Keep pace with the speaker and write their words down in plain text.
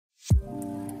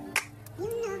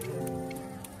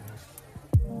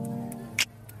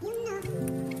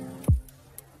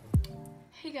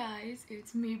Hey guys,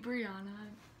 it's me, Brianna,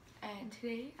 and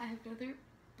today I have another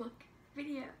book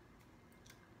video.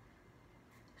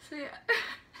 So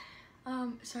yeah,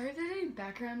 sorry if there's any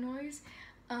background noise.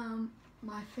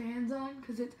 My fan's on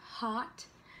because it's hot.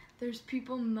 There's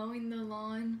people mowing the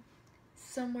lawn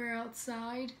somewhere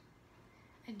outside,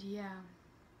 and yeah.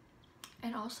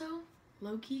 And also,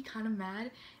 low-key kind of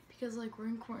mad because like we're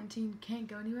in quarantine, can't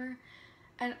go anywhere.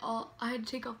 And I had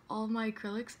to take off all my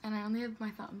acrylics and I only have my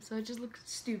thumb, so it just looks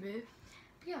stupid.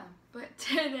 Yeah, but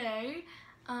today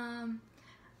I'm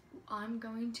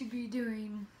going to be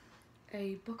doing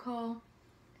a book haul.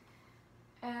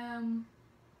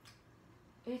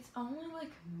 It's only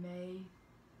like May.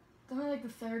 It's only like the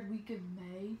third week of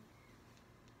May.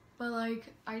 But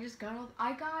like I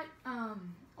got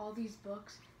all these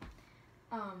books.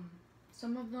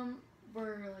 Some of them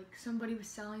were like somebody was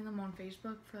selling them on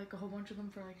Facebook for like a whole bunch of them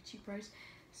for like a cheap price,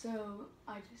 so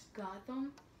I just got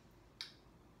them.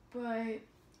 But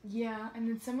yeah,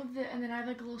 and then I have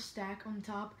like a little stack on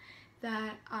top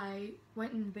that I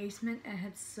went in the basement and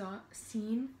had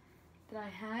seen that I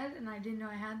had, and I didn't know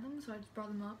I had them, so I just brought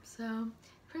them up. So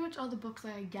pretty much all the books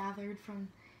that I gathered from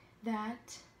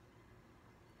that.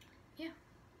 Yeah,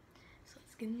 so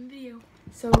let's get in the video.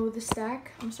 So the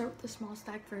stack, I'm gonna start with the small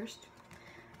stack first.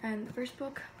 And the first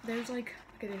book, there's like,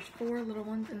 okay, there's 4 little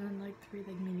ones and then like 3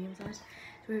 like medium size.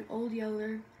 So we have Old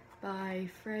Yeller by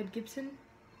Fred Gibson.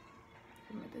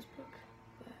 I haven't read this book,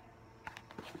 but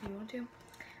if you want to.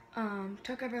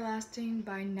 Tuck Everlasting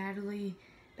by Natalie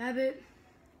Babbitt.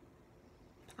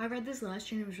 I read this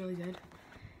last year and it was really good.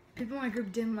 People in my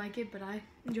group didn't like it, but I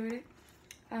enjoyed it.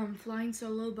 Flying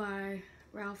Solo by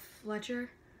Ralph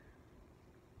Fletcher.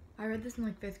 I read this in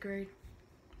like 5th grade.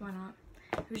 Why not?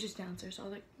 It was just downstairs, so I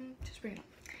was like, just bring it up.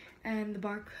 And The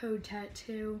Barcode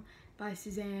Tattoo by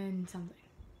Suzanne something.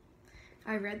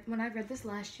 When I read this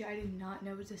last year, I did not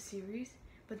know it was a series,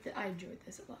 but I enjoyed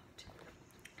this a lot.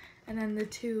 And then the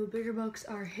 2 bigger books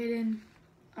are Hidden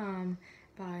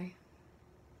by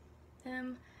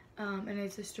them, and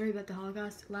it's a story about the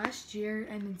Holocaust. Last year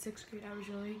and in 6th grade, I was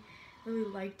really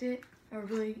liked it. I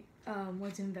really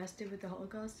was invested with the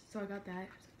Holocaust, so I got that.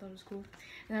 That was cool.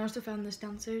 And I also found this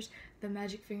downstairs, The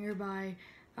Magic Finger by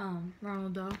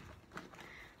Ronald Dahl.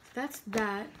 So that's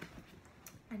that.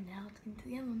 And now let's get into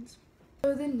the other ones.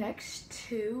 So the next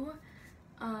 2,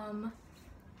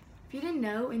 if you didn't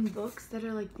know, in books that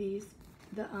are like these,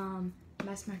 the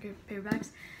mass market paperbacks,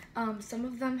 some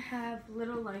of them have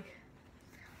little like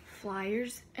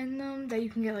flyers in them that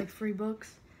you can get like free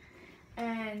books.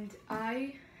 And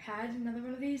I had another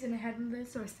one of these and I had one of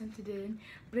this, so I sent it in,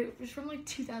 but it was from like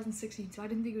 2016, so I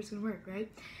didn't think it was gonna work,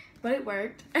 right? But it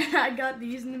worked. And I got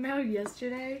these in the mail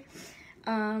yesterday.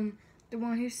 The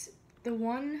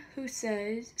one who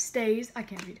says stays, I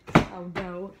can't read. Oh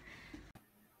no.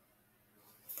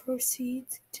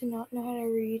 Proceeds to not know how to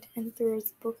read and throws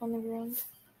the book on the ground.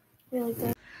 I like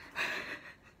that.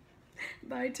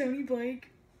 By Tony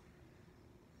Blake.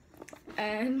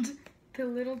 And The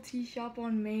Little Tea Shop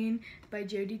on Main by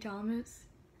Jodie Thomas.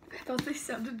 I thought they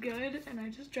sounded good and I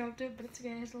just dropped it, but it's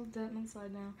okay, it's a little dent on the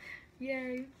side now.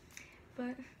 Yay.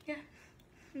 But yeah,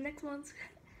 next one's.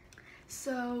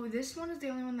 So this one is the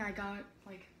only one that I got,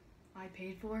 like, I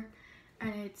paid for,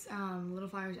 and it's Little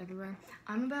Fires Everywhere.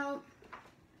 I'm about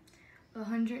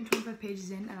 125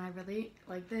 pages in and I really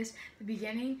like this. The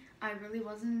beginning, I really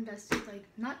wasn't invested, like,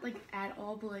 not like at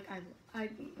all, but like I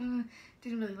didn't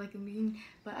really like the beginning,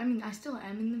 but I mean I still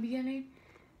am in the beginning.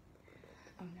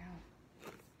 Oh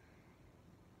no.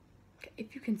 Okay,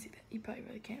 if you can see that, you probably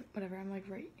really can't. Whatever, I'm like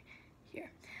right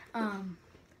here.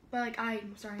 But like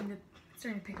I'm starting to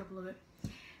pick up a little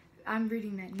bit. I'm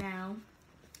reading that now,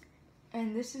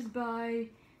 and this is by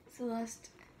Celeste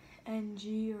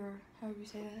NG, or however you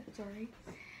say that, sorry.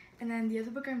 And then the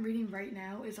other book I'm reading right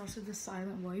now is also The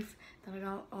Silent Wife that I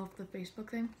got off the Facebook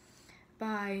thing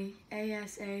by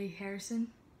A.S.A. Harrison.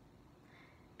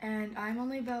 And I'm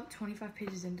only about 25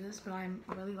 pages into this, but I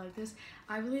really like this.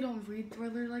 I really don't read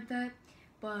thriller like that,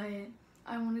 but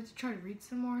I wanted to try to read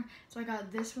some more. So I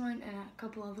got this one and a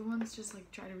couple other ones, just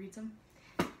like try to read some.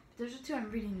 There's the 2 I'm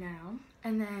reading now.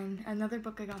 And then another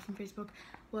book I got from Facebook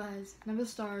was Number of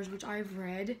the Stars, which I've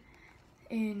read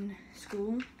in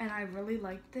school, and I really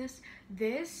liked this.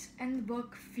 This and the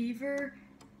book Fever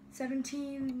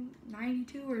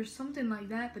 1792 or something like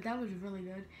that, but that was really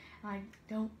good. I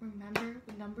don't remember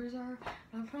what numbers are.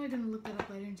 I'm probably gonna look that up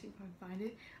later and see if I can find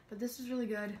it. But this is really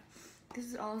good. This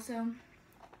is also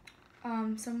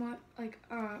somewhat like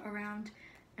around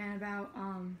and about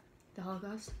the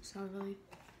Holocaust, so I really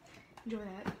enjoy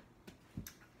that.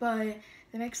 But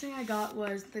the next thing I got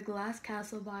was The Glass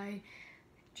Castle by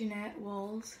Jeanette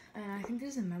Walls, and I think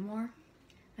this is a memoir.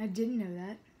 I didn't know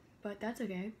that, but that's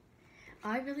okay.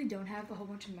 I really don't have a whole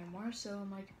bunch of memoirs, so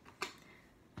I'm like,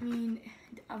 I mean,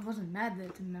 I wasn't mad that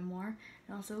it's a memoir.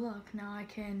 And also, look, now I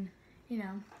can, you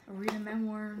know, read a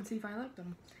memoir and see if I like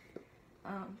them.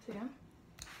 So yeah.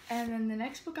 And then the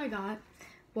next book I got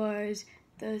was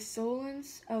The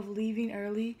Solace of Leaving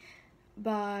Early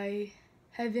by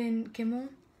Heaven Kimmel.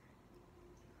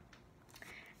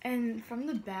 And from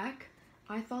the back,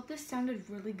 I thought this sounded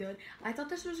really good. I thought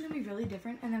this was going to be really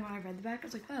different, and then when I read the back, I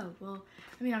was like, oh, well,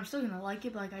 I mean, I'm still going to like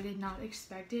it, but like, I did not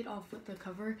expect it off what the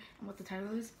cover and what the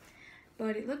title is.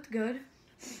 But it looked good,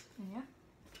 and yeah.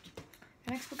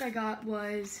 The next book I got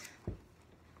was,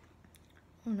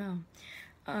 oh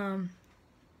no,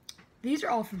 these are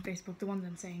all from Facebook, the ones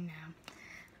I'm saying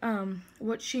now.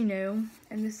 What She Knew,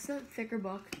 and this is a thicker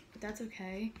book, but that's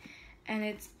okay. And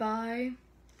it's by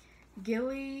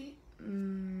Gilly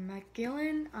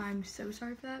McGillen. I'm so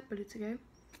sorry for that, but it's okay.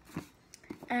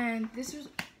 And this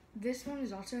one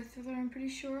is also a thriller, I'm pretty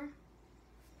sure.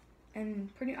 And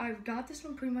I got this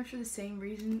one pretty much for the same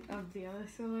reason of the other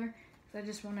thriller, because I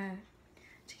just want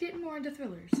to get more into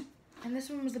thrillers. And this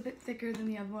one was a bit thicker than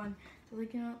the other one, so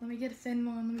like, you know, let me get a thin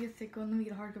one, let me get a thick one, let me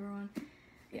get a hardcover one.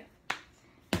 Yeah.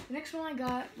 The next one I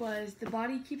got was The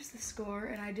Body Keeps the Score,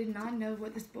 and I did not know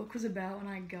what this book was about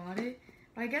when I got it.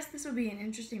 But I guess this would be an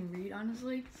interesting read,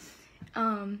 honestly.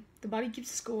 The Body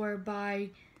Keeps the Score by,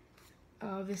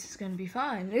 this is going to be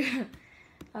fun,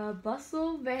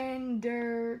 Bessel van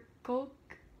der Kolk,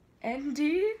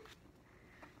 ND.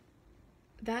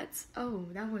 That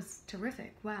was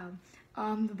terrific, wow.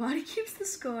 The Body Keeps the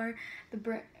Score,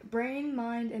 the brain,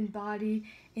 mind, and body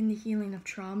in the healing of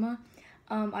trauma.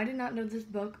 I did not know this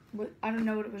book. I don't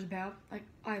know what it was about. Like,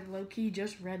 I low-key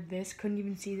just read this. Couldn't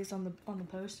even see this on the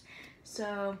post.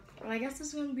 So, but I guess this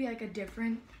is gonna be like a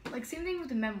different, like, same thing with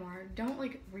the memoir. Don't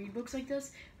like read books like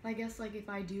this. But I guess like if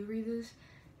I do read this,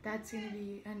 that's gonna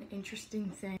be an interesting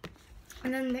thing.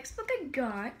 And then the next book I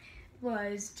got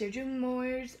was Jojo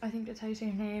Moyes, I think that's how you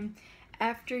say her name,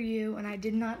 After You, and I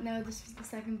did not know this was the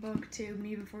second book to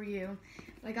Me Before You.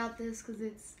 But I got this because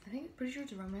pretty sure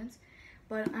it's a romance.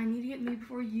 But I need to get Me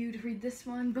Before You to read this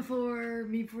one before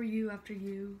Me Before You, After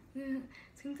You.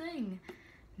 Same thing.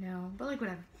 No, but like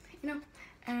whatever. You know,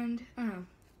 and I don't know.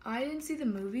 I didn't see the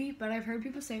movie, but I've heard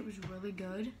people say it was really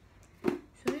good.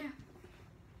 So yeah.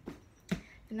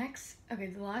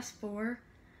 The last four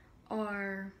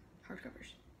are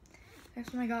hardcovers.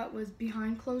 Next one I got was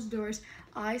Behind Closed Doors.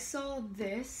 I saw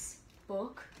this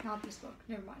book, not this book,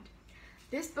 never mind.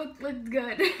 This book looked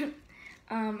good.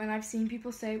 And I've seen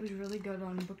people say it was really good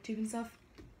on BookTube and stuff.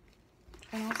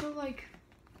 And also, like,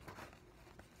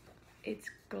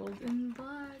 it's gold and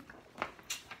black.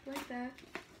 Like that.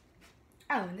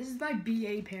 Oh, and this is by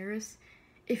B.A. Paris,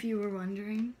 if you were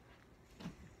wondering.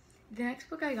 The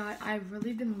next book I got, I've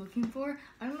really been looking for.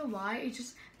 I don't know why, it's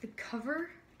just, the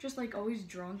cover just, like, always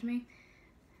drawn to me.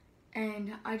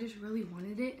 And I just really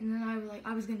wanted it, and then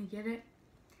I was gonna get it.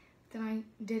 Then I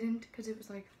didn't, because it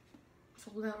was, like,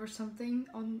 sold out or something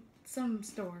on some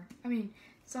store. I mean,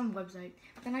 some website.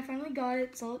 Then I finally got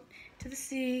it, Salt to the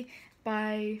Sea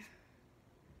by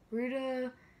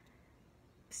Ruta.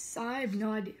 I have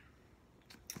no idea.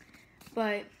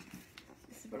 But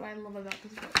this is what I love about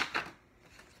this book.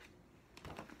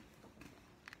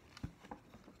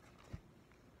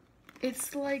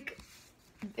 It's like,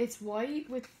 it's white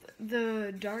with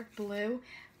the dark blue,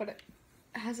 but it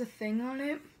has a thing on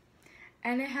it.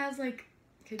 And it has like,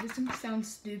 okay, this sounds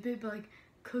stupid, but like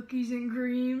cookies and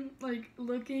cream, like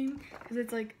looking, because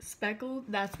it's like speckled.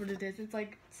 That's what it is. It's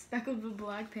like speckled with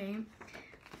black paint.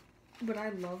 But I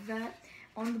love that.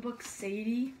 On the book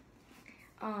Sadie,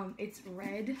 it's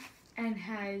red and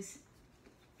has,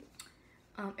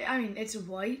 it's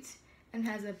white and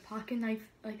has a pocket knife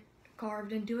like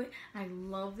carved into it. I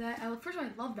love that. First of all,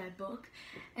 I love that book,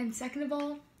 and second of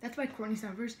all, that's by Courtney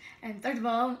Summers. And third of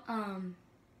all,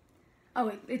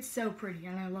 it's so pretty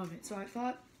and I love it. So I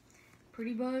thought,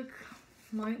 pretty book,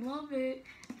 might love it.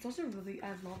 It's also I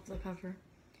love the cover.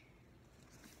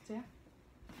 So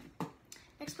yeah.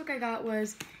 Next book I got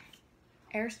was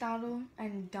Aristotle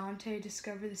and Dante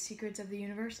Discover the Secrets of the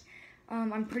Universe.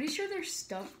 I'm pretty sure there's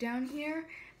stuff down here,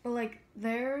 but like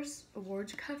there's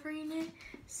awards covering it,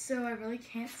 so I really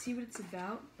can't see what it's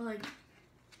about. But like,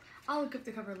 I'll look up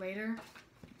the cover later.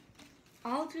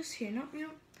 I'll just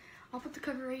I'll put the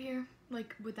cover right here,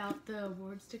 like without the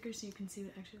award sticker, so you can see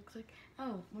what it actually looks like.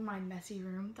 Oh, my messy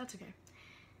room. That's okay.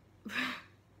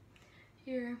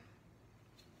 Here.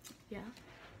 yeah.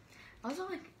 Also,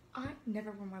 like, I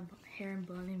never wear my hair in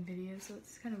bun in videos, so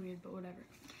it's kind of weird, but whatever.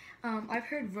 I've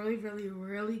heard really, really,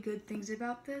 really good things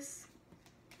about this,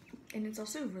 and it's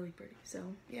also really pretty,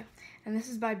 so yeah. And this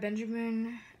is by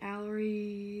Benjamin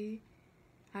Allery.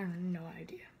 I have no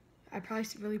idea. I probably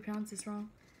really pronounced this wrong.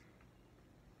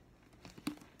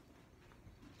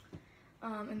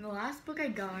 And the last book I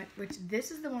got, which this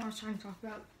is the one I was trying to talk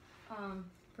about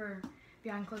for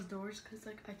Behind Closed Doors, because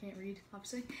like I can't read,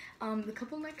 obviously. The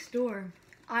Couple Next Door.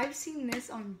 I've seen this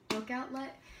on Book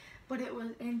Outlet, but it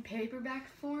was in paperback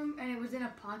form, and it was in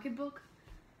a pocketbook.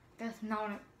 That's not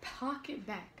a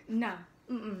pocketback. No,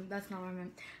 that's not what I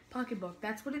meant. Pocketbook.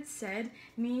 That's what it said,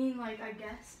 meaning like I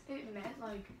guess it meant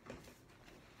like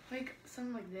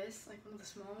something like this, like one of the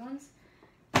small ones.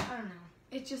 I don't know.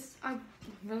 It just,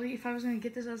 if I was gonna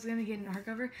get this, I was gonna get an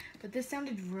hardcover, but this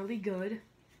sounded really good.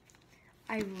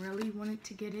 I really wanted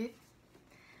to get it.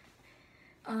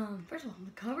 First of all,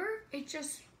 the cover, it's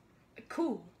just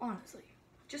cool, honestly.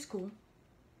 Just cool.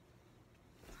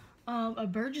 A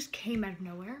bird just came out of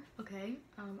nowhere, okay,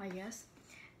 I guess.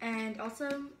 And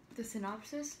also, the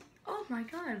synopsis, oh my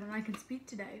god, when I can speak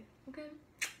today, okay,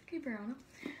 keep her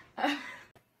on.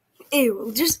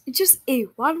 Ew, just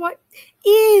ew, what,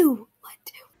 ew,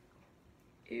 what?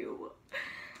 Ew.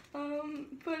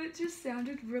 But it just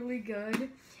sounded really good.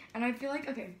 And I feel like,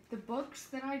 okay, the books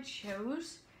that I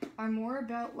chose are more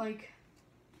about, like,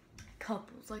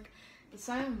 couples. Like, The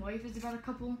Silent Wife is about a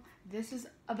couple. This is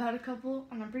about a couple.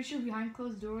 And I'm pretty sure Behind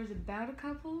Closed Doors is about a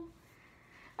couple.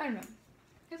 I don't know.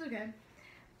 It's okay.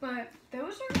 But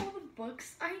those are all the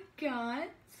books I got.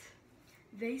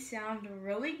 They sound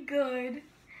really good.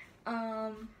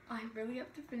 I really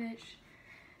have to finish.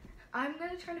 I'm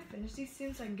gonna try to finish these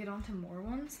soon so I can get on to more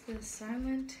ones. The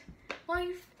Silent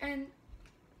Wife and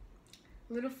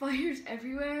Little Fires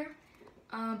Everywhere.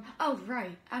 Oh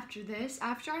right, after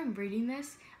I'm reading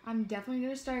this, I'm definitely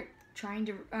gonna start trying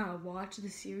to watch the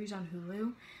series on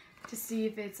Hulu to see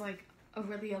if it's like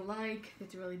really alike, if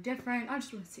it's really different. I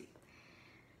just want to see.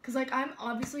 Cause like I'm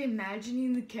obviously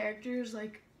imagining the characters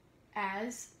like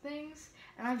as things,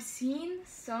 and I've seen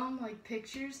some like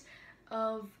pictures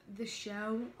of the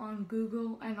show on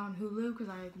Google and on Hulu because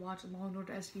I like, watch Law &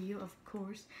 Order SVU, of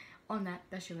course, on that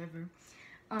best show ever.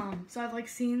 So I've like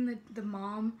seen the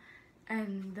mom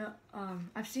and the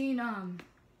I've seen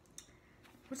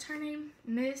what's her name,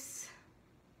 Miss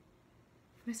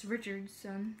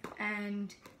Richardson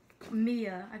and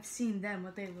Mia. I've seen them,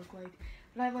 what they look like,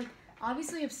 but I've like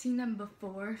obviously I've seen them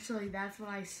before, so like that's what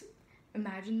I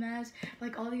imagine them as.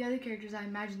 Like all the other characters, I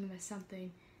imagine them as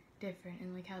something different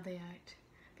and like how they act.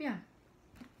 But yeah,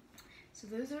 so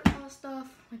those are all stuff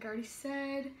like I already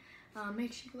said.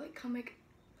 Make sure you like comic.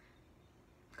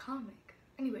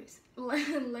 Anyways,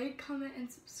 like, comment,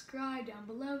 and subscribe down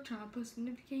below. Turn on post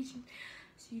notifications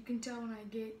so you can tell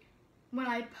when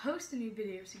I post a new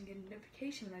video, so you can get a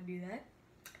notification when I do that.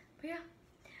 But yeah,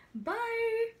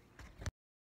 bye.